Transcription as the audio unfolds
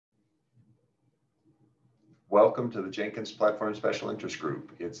Welcome to the Jenkins Platform Special Interest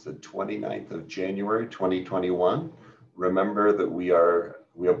Group. It's the 29th of January, 2021. Remember that we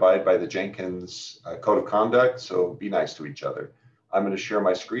abide by the Jenkins Code of Conduct, so be nice to each other. I'm going to share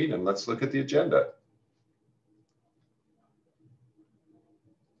my screen and let's look at the agenda.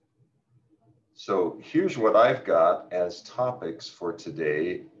 So here's what I've got as topics for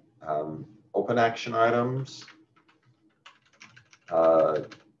today. Open action items,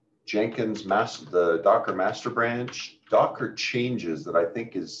 Jenkins, the Docker master branch, Docker changes that I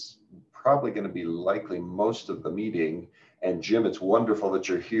think is probably going to be likely most of the meeting. And Jim, it's wonderful that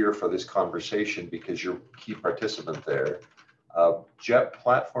you're here for this conversation because you're a key participant there. JET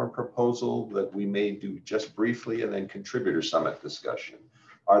platform proposal that we may do just briefly, and then contributor summit discussion.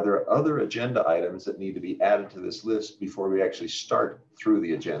 Are there other agenda items that need to be added to this list before we actually start through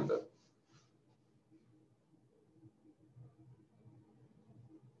the agenda?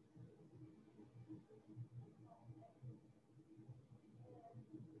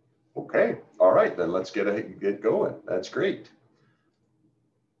 Okay, all right, then let's get going. That's great.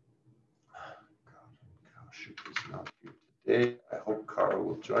 Gosh, is not here today. I hope Carl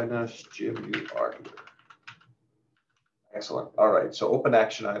will join us. Jim, you are here. Excellent. All right, so open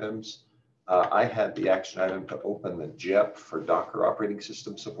action items. I had the action item to open the JEP for Docker operating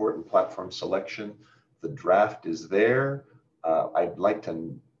system support and platform selection. The draft is there. I'd like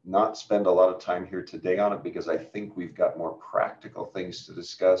to not spend a lot of time here today on it because I think we've got more practical things to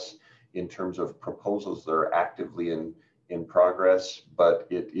discuss in terms of proposals that are actively in progress, but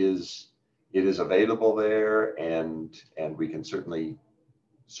it is available there, and we can certainly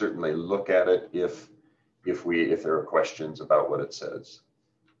look at it if there are questions about what it says.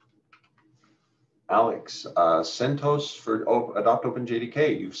 Alex, CentOS for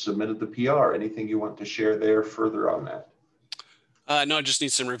AdoptOpenJDK, you've submitted the PR. Anything you want to share there further on that? No, I just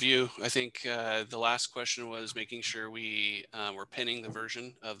need some review. I think the last question was making sure we were pinning the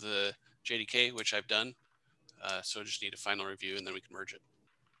version of the JDK, which I've done. So I just need a final review and then we can merge it.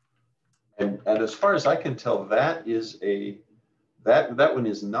 And as far as I can tell, that is that one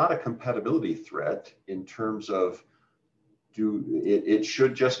is not a compatibility threat in terms of it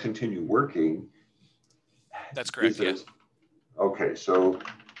should just continue working. That's correct, yeah. Okay, so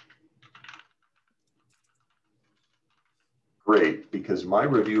great, because my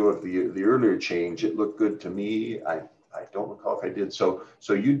review of the earlier change, it looked good to me. I don't recall if I did. So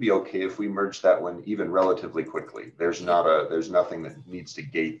you'd be okay if we merged that one even relatively quickly. There's nothing that needs to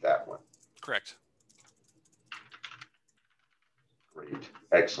gate that one. Correct. Great,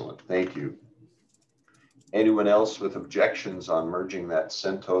 excellent, thank you. Anyone else with objections on merging that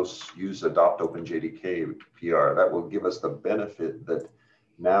CentOS use AdoptOpenJDK PR? That will give us the benefit that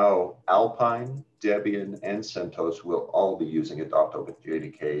now Alpine, Debian, and CentOS will all be using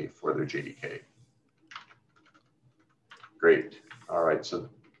AdoptOpenJDK for their JDK. Great. All right. So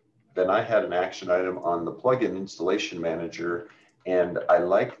then I had an action item on the plugin installation manager. And I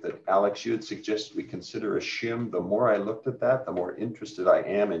like that, Alex, you had suggested we consider a shim. The more I looked at that, the more interested I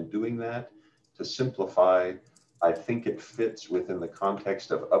am in doing that. To simplify, I think it fits within the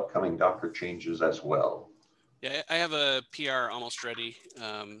context of upcoming Docker changes as well. Yeah, I have a PR almost ready,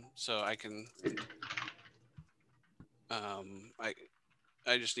 so I can.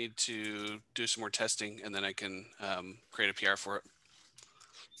 I just need to do some more testing, and then I can create a PR for it.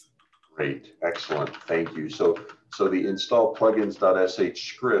 Great, excellent, thank you. So the install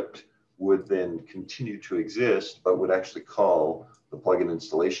plugins.sh script would then continue to exist, but would actually call the plugin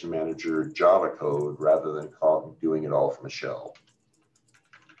installation manager Java code rather than doing it all from a shell.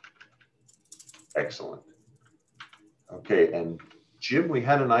 Excellent. Okay, and Jim, we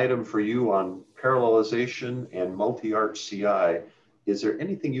had an item for you on parallelization and multi-arch CI. Is there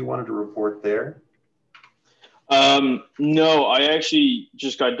anything you wanted to report there? No, I actually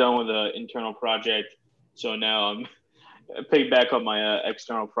just got done with an internal project. So now I'm picking back up my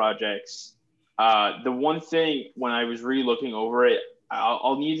external projects. The one thing when I was re-looking over it,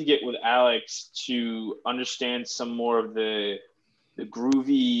 I'll need to get with Alex to understand some more of the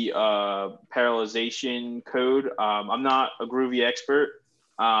Groovy parallelization code. I'm not a Groovy expert,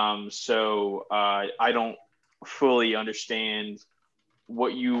 so I don't fully understand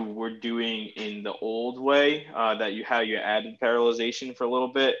what you were doing in the old way, how you added parallelization for a little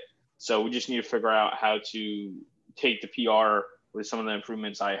bit. So we just need to figure out how to take the PR with some of the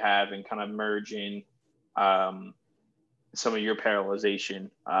improvements I have and kind of merge in some of your parallelization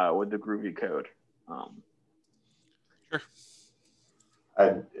with the Groovy code. Sure.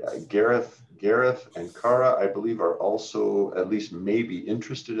 And Gareth and Kara, I believe, are also at least maybe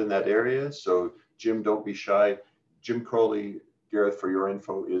interested in that area. So Jim, don't be shy. Jim Crowley, Gareth, for your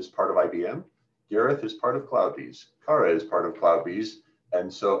info, is part of IBM. Gareth is part of CloudBees. Kara is part of CloudBees.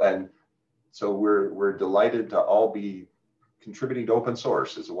 And so we're delighted to all be contributing to open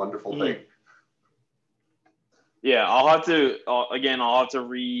source. It's a wonderful thing. Yeah, I'll have to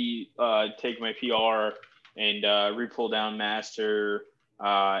take my PR and re-pull down master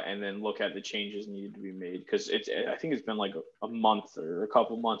and then look at the changes needed to be made, because I think it's been like a month or a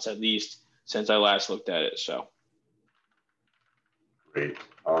couple months at least since I last looked at it. So great.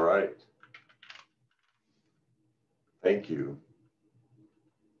 All right. Thank you.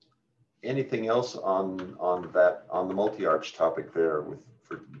 Anything else on the multi-arch topic there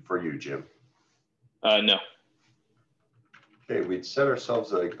for you, Jim? No. Okay, we'd set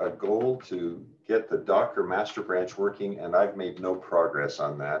ourselves a goal to get the Docker master branch working, and I've made no progress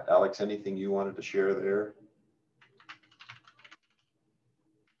on that. Alex, anything you wanted to share there?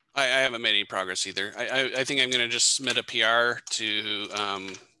 I haven't made any progress either. I think I'm going to just submit a PR to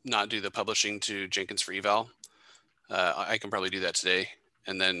not do the publishing to Jenkins for eval. I can probably do that today,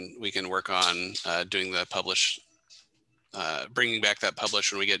 and then we can work on doing the publish, bringing back that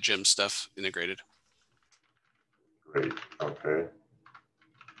publish when we get Jim's stuff integrated. Great. Okay.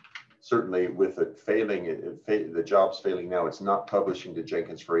 Certainly, with it failing, the job's failing now. It's not publishing to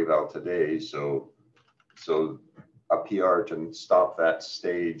Jenkins for eval today, so a PR to stop that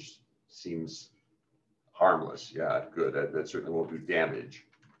stage seems harmless. Yeah, good. That certainly won't do damage.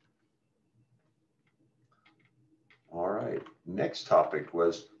 All right. Next topic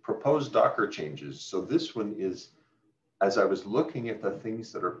was proposed Docker changes. So this one is, as I was looking at the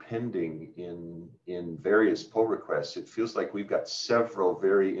things that are pending in various pull requests, it feels like we've got several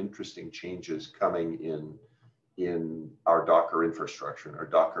very interesting changes coming in our Docker infrastructure, in our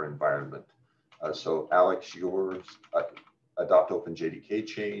Docker environment. So Alex, yours, AdoptOpenJDK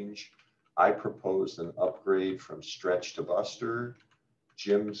change. I proposed an upgrade from Stretch to Buster.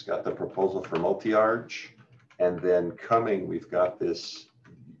 Jim's got the proposal for multiarch. And then coming, we've got this,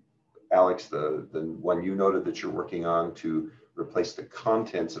 Alex, the one you noted that you're working on to replace the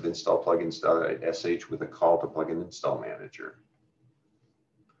contents of install plugins.sh with a call to plugin install manager.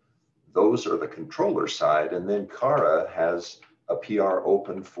 Those are the controller side. And then Kara has a PR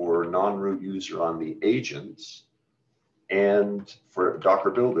open for non-root user on the agents and for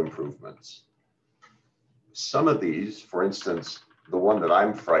Docker build improvements. Some of these, for instance, the one that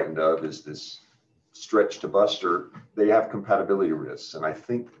I'm frightened of is this Stretch to Buster. They have compatibility risks, and I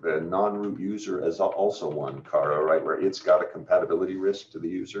think the non-root user is also one, Kara, right, where it's got a compatibility risk to the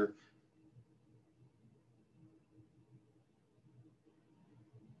user.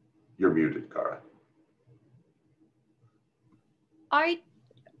 You're muted, Kara.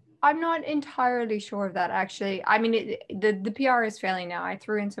 I'm not entirely sure of that, actually. I mean, the PR is failing now. I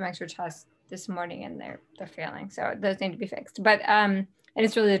threw in some extra tests this morning and they're failing, so those need to be fixed. But and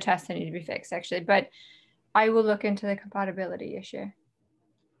it's really the tests that need to be fixed, actually. But I will look into the compatibility issue.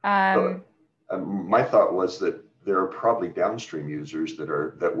 My thought was that there are probably downstream users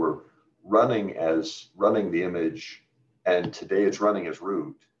that were running the image, and today it's running as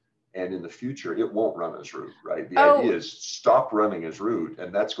root, and in the future it won't run as root, right? The idea is stop running as root,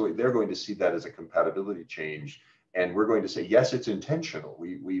 and they're going to see that as a compatibility change, and we're going to say, yes, it's intentional.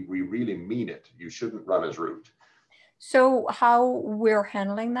 We really mean it. You shouldn't run as root. So how we're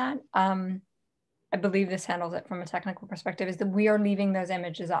handling that, I believe this handles it from a technical perspective, is that we are leaving those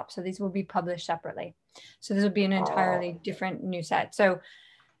images up. So these will be published separately. So this will be an entirely different new set. So,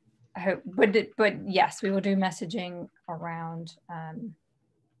 but yes, we will do messaging around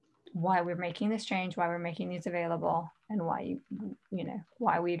why we're making this change, why we're making these available, and why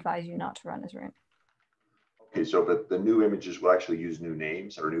why we advise you not to run as root. Okay, so but the new images will actually use new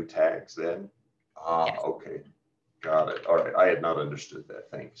names or new tags then? Yes. Okay. Got it. All right. I had not understood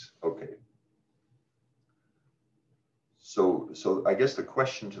that. Thanks. Okay. So I guess the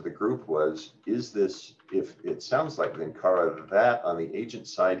question to the group was, is this, if it sounds like then, Kara, that on the agent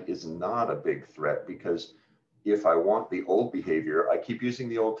side is not a big threat, because if I want the old behavior, I keep using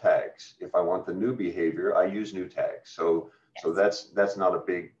the old tags. If I want the new behavior, I use new tags. So that's not a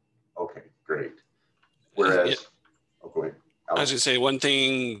big, okay, great. Whereas, go ahead, Alex. I was going to say one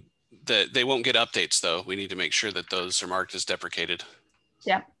thing, that they won't get updates though. We need to make sure that those are marked as deprecated.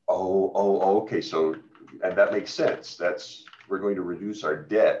 Yeah. Okay. So, and that makes sense. We're going to reduce our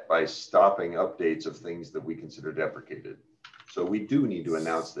debt by stopping updates of things that we consider deprecated. So we do need to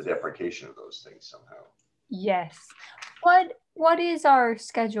announce the deprecation of those things somehow. Yes. What is our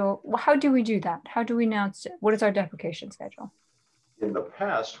schedule? How do we do that? How do we announce it? What is our deprecation schedule? In the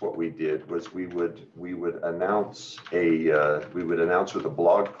past, what we did was we would announce with a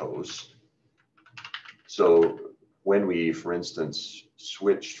blog post. So when we, for instance,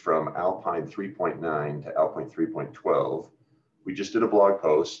 switched from Alpine 3.9 to Alpine 3.12, we just did a blog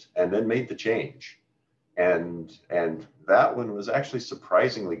post and then made the change. And that one was actually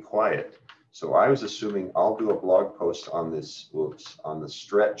surprisingly quiet. So I was assuming I'll do a blog post on this, on the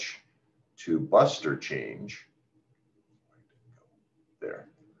stretch to Buster change. There.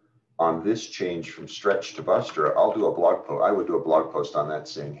 On this change from stretch to Buster, I'll do a blog post. I would do a blog post on that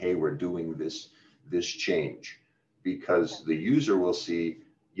saying, hey, we're doing this change, because the user will see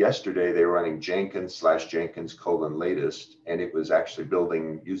yesterday they were running Jenkins/Jenkins:\latest, and it was actually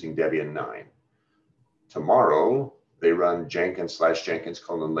building using Debian 9. Tomorrow they run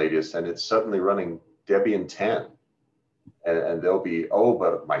Jenkins/Jenkins:\latest, and it's suddenly running Debian 10. And they'll be, oh,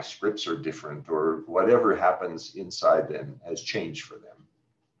 but my scripts are different, or whatever happens inside them has changed for them.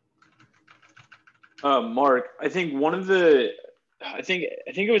 Mark, I think one of the, I think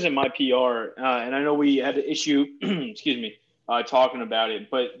it was in my PR, and I know we had an issue, excuse me, talking about it,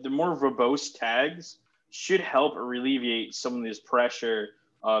 but the more verbose tags should help alleviate some of this pressure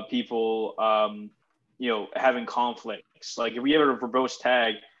of people, having conflicts. Like if we have a verbose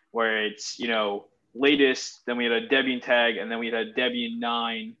tag where it's, latest, then we had a Debian tag, and then we had a Debian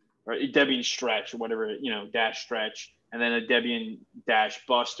 9 or a Debian stretch or whatever, dash stretch, and then a Debian dash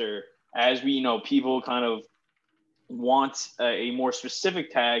Buster. As we, people kind of want a more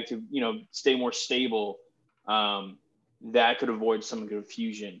specific tag to, stay more stable, that could avoid some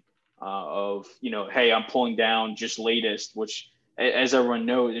confusion of, hey, I'm pulling down just latest, which, as everyone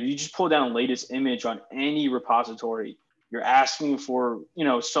knows, if you just pull down latest image on any repository, you're asking for,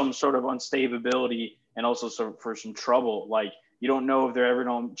 some sort of unstability and also for some trouble. Like you don't know if they're ever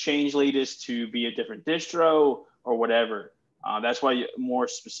going to change latest to be a different distro or whatever. That's why more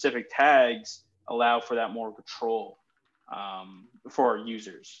specific tags allow for that more control for our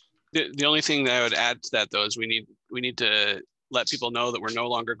users. The only thing that I would add to that, though, is we need to let people know that we're no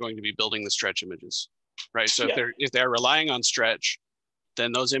longer going to be building the stretch images, right? So if they're relying on stretch,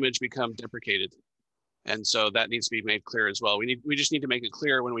 then those images become deprecated, and so that needs to be made clear as well. We just need to make it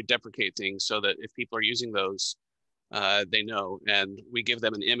clear when we deprecate things, so that if people are using those, they know, and we give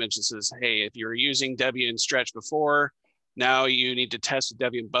them an image that says, hey, if you were using Debian stretch before, now you need to test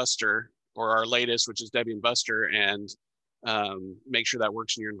Debian Buster or our latest, which is Debian Buster, and make sure that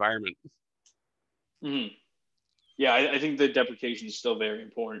works in your environment. Mm-hmm. Yeah, I think the deprecation is still very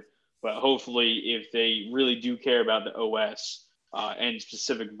important, but hopefully if they really do care about the OS and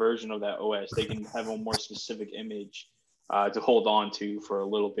specific version of that OS, they can have a more specific image to hold on to for a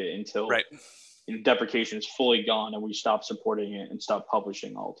little bit until deprecation is fully gone and we stop supporting it and stop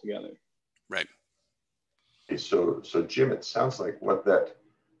publishing altogether. Right. So Jim, it sounds like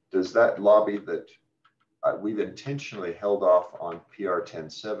does that lobby that we've intentionally held off on PR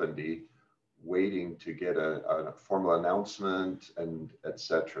 1070, waiting to get a formal announcement and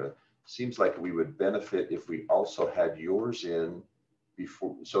etc. Seems like we would benefit if we also had yours in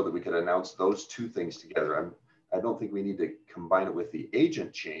before, so that we could announce those two things together. I don't think we need to combine it with the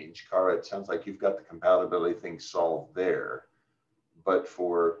agent change. Kara, it sounds like you've got the compatibility thing solved there, but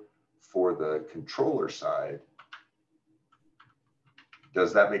for the controller side,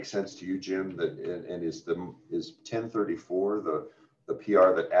 does that make sense to you, Jim? That and is 1034 the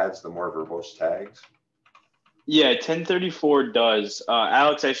PR that adds the more verbose tags? Yeah, 1034 does.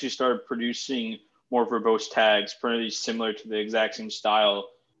 Alex actually started producing more verbose tags, pretty similar to the exact same style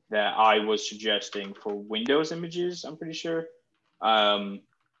that I was suggesting for Windows images, I'm pretty sure.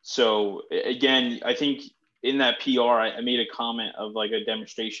 So again, I think in that PR, I made a comment of like a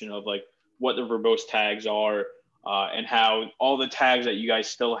demonstration of like what the verbose tags are and how all the tags that you guys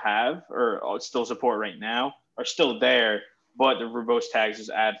still have or still support right now are still there, but the verbose tags just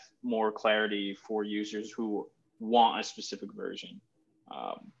add more clarity for users who want a specific version.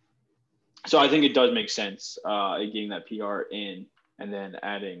 So I think it does make sense getting that PR in and then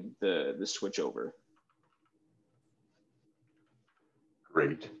adding the switch over.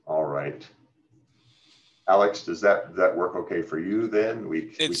 Great. All right. Alex, does that work okay for you then?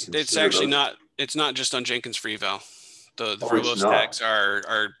 It's actually not. It's not just on Jenkins for eval. The verbose tags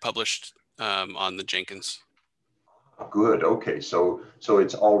are published on the Jenkins. Good. Okay. So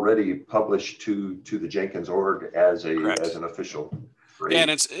it's already published to the Jenkins org as an official. Great. Yeah,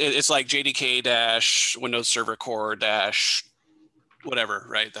 and it's like JDK dash Windows Server Core dash whatever,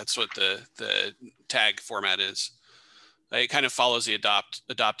 right? That's what the tag format is. It kind of follows the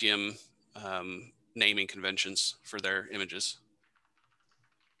Adoptium naming conventions for their images.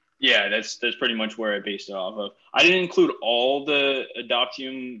 Yeah, that's pretty much where I based it off of. I didn't include all the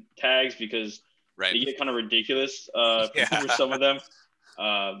Adoptium tags because they get kind of ridiculous for some of them.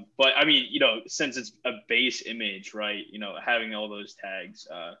 But I mean, you know, since it's a base image, right? You know, having all those tags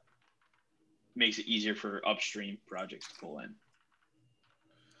makes it easier for upstream projects to pull in.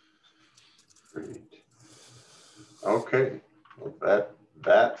 Great. Okay. Well,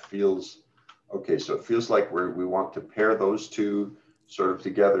 that feels okay. So it feels like we want to pair those two sort of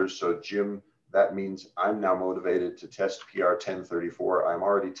together. So Jim, that means I'm now motivated to test PR 1034. I'm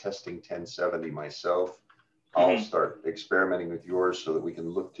already testing 1070 myself. I'll start experimenting with yours so that we can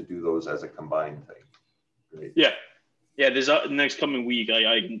look to do those as a combined thing. Great. Yeah. Yeah, there's next coming week,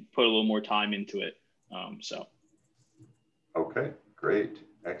 I can put a little more time into it. So. Okay, great,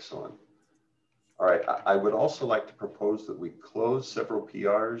 excellent. All right, I would also like to propose that we close several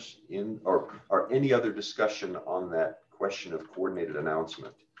PRs in, or any other discussion on that question of coordinated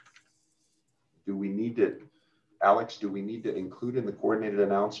announcement. Do we need to, Alex, do we need to include in the coordinated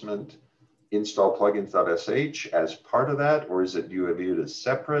announcement install plugins.sh as part of that, or is it, do you view it as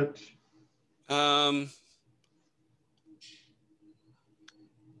separate?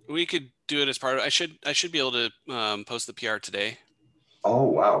 We could do it as part of, I should be able to post the PR today. Oh,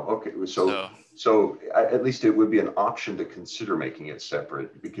 wow. Okay. So at least it would be an option to consider making it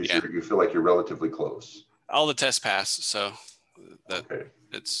separate because you feel like you're relatively close. All the tests pass. So that okay.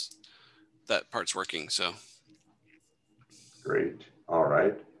 that part's working. So great. All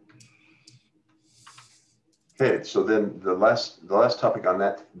right. Okay. So then the last topic on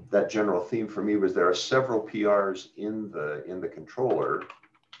that general theme for me was there are several PRs in the controller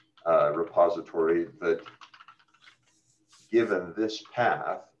repository that, given this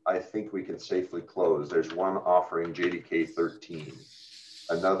path, I think we can safely close. There's one offering JDK 13,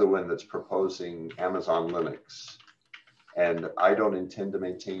 another one that's proposing Amazon Linux. And I don't intend to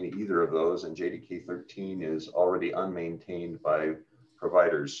maintain either of those, and JDK 13 is already unmaintained by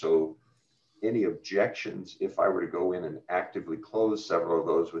providers. So any objections, if I were to go in and actively close several of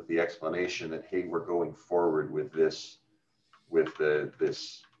those with the explanation that, hey, we're going forward with this, with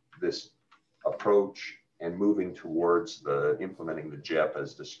this approach and moving towards implementing the JEP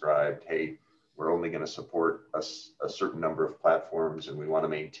as described, hey, we're only going to support a certain number of platforms and we want to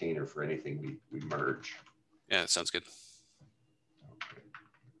maintain it for anything we merge. Yeah, that sounds good. Okay.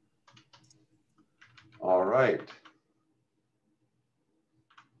 All right.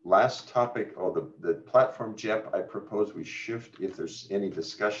 Last topic, the platform JEP, I propose we shift, if there's any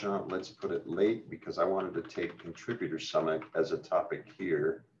discussion on it, let's put it late because I wanted to take Contributor Summit as a topic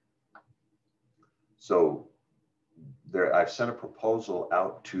here. So I've sent a proposal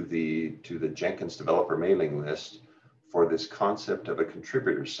out to the Jenkins developer mailing list for this concept of a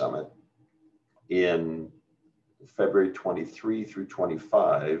Contributor Summit in February 23 through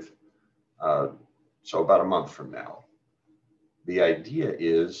 25, so about a month from now. The idea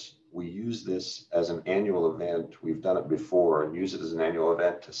is we use this as an annual event. We've done it before and use it as an annual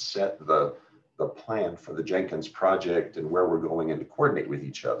event to set the plan for the Jenkins project and where we're going and to coordinate with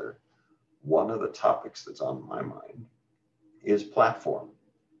each other. One of the topics that's on my mind is platform.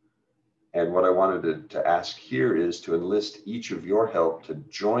 And what I wanted to ask here is to enlist each of your help to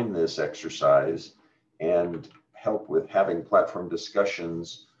join this exercise and help with having platform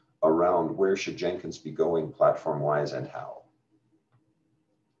discussions around where should Jenkins be going platform-wise and how.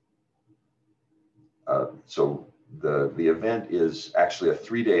 So the event is actually a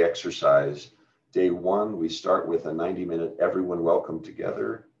 3-day exercise. Day one, we start with a 90-minute everyone welcome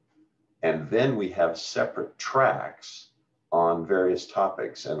together. And then we have separate tracks on various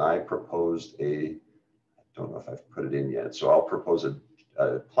topics. And I proposed I don't know if I've put it in yet. So I'll propose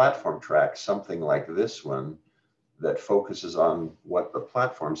a platform track, something like this one, that focuses on what the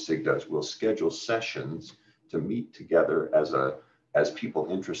platform SIG does. We'll schedule sessions to meet together as people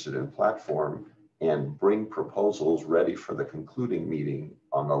interested in platform and bring proposals ready for the concluding meeting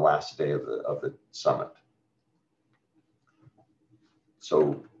on the last day of the summit.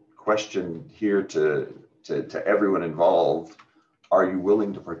 So question here to everyone involved, are you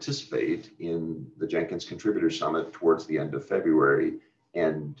willing to participate in the Jenkins Contributor Summit towards the end of February?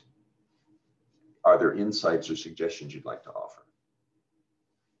 And are there insights or suggestions you'd like to offer?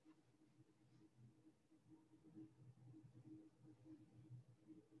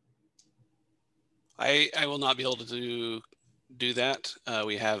 I will not be able to do that.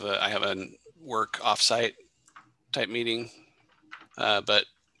 I have a work offsite type meeting, but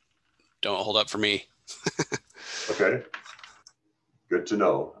don't hold up for me. Okay, good to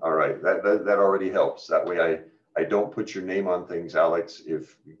know. All right, that already helps. That way I don't put your name on things, Alex,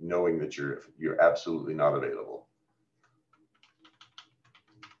 if knowing that you're absolutely not available.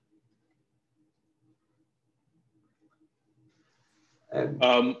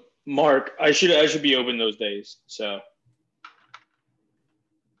 And Mark, I should be open those days. So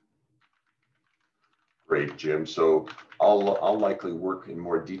great, Jim. So I'll likely work in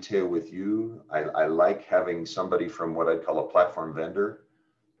more detail with you. I like having somebody from what I'd call a platform vendor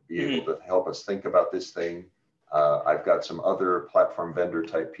be able to help us think about this thing. I've got some other platform vendor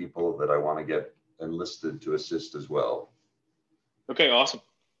type people that I want to get enlisted to assist as well. Okay, awesome.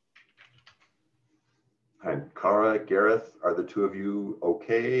 And Cara, Gareth, are the two of you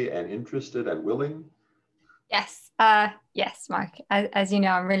okay and interested and willing? Yes, yes, Mark. As you know,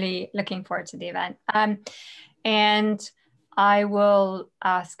 I'm really looking forward to the event. And I will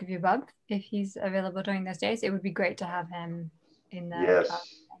ask Vibhav if he's available during those days. It would be great to have him in the. Yes.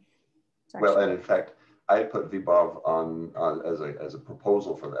 Well, and in fact, I put Vibhav on as a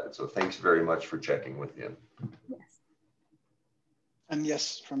proposal for that. So thanks very much for checking with him. Yes. And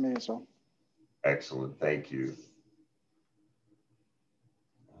yes, from me as well. Excellent, thank you.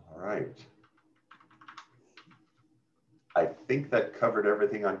 All right. I think that covered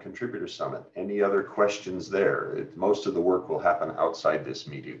everything on Contributor Summit. Any other questions there? Most of the work will happen outside this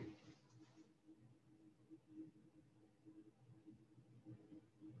meeting.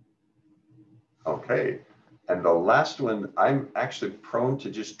 Okay, and the last one, I'm actually prone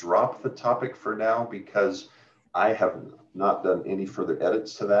to just drop the topic for now because I have not done any further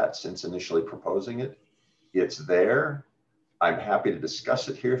edits to that since initially proposing it. It's there. I'm happy to discuss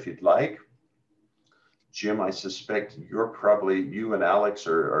it here if you'd like. Jim, I suspect you and Alex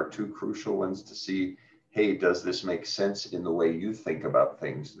are two crucial ones to see, hey, does this make sense in the way you think about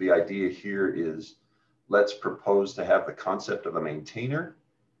things? The idea here is let's propose to have the concept of a maintainer,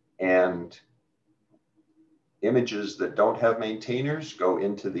 and images that don't have maintainers go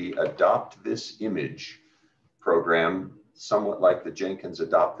into the Adopt This Image program, somewhat like the Jenkins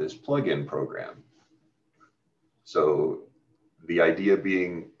Adopt This plugin program. So the idea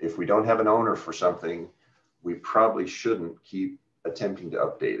being, if we don't have an owner for something, we probably shouldn't keep attempting to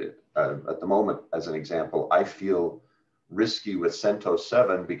update it. At the moment, as an example, I feel risky with CentOS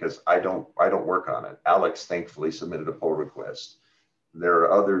 7 because I don't work on it. Alex thankfully submitted a pull request. There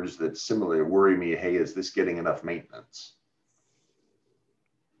are others that similarly worry me, hey, is this getting enough maintenance?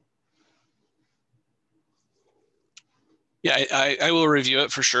 Yeah, I will review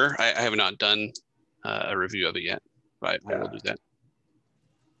it for sure. I have not done a review of it yet, but I will do that.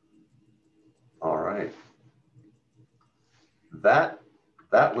 All right. That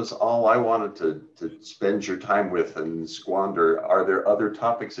was all I wanted to spend your time with and squander. Are there other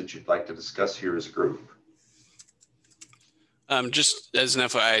topics that you'd like to discuss here as a group? Just as an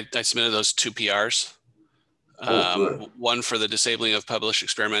FYI, I submitted those 2 PRs. Good. One for the disabling of publish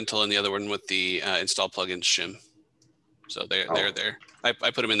experimental and the other one with the install plugins shim. So they're there. I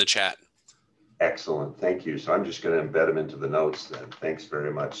put them in the chat. Excellent, thank you. So I'm just going to embed them into the notes then. Thanks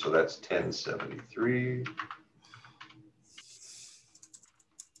very much. So that's 1073.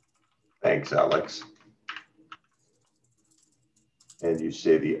 Thanks, Alex. And you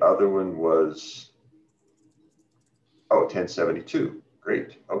say the other one was, 1072.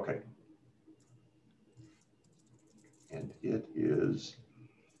 Great, okay. And it is,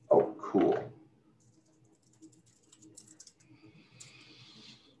 cool.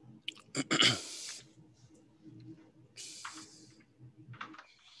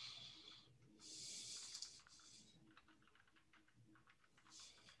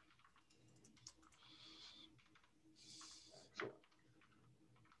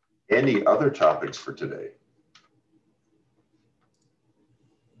 Any other topics for today?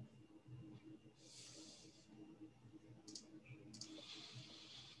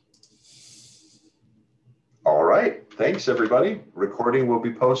 All right, thanks everybody. Recording will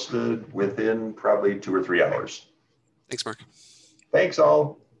be posted within probably 2 or 3 hours. Thanks, Mark. Thanks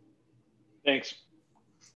all. Thanks.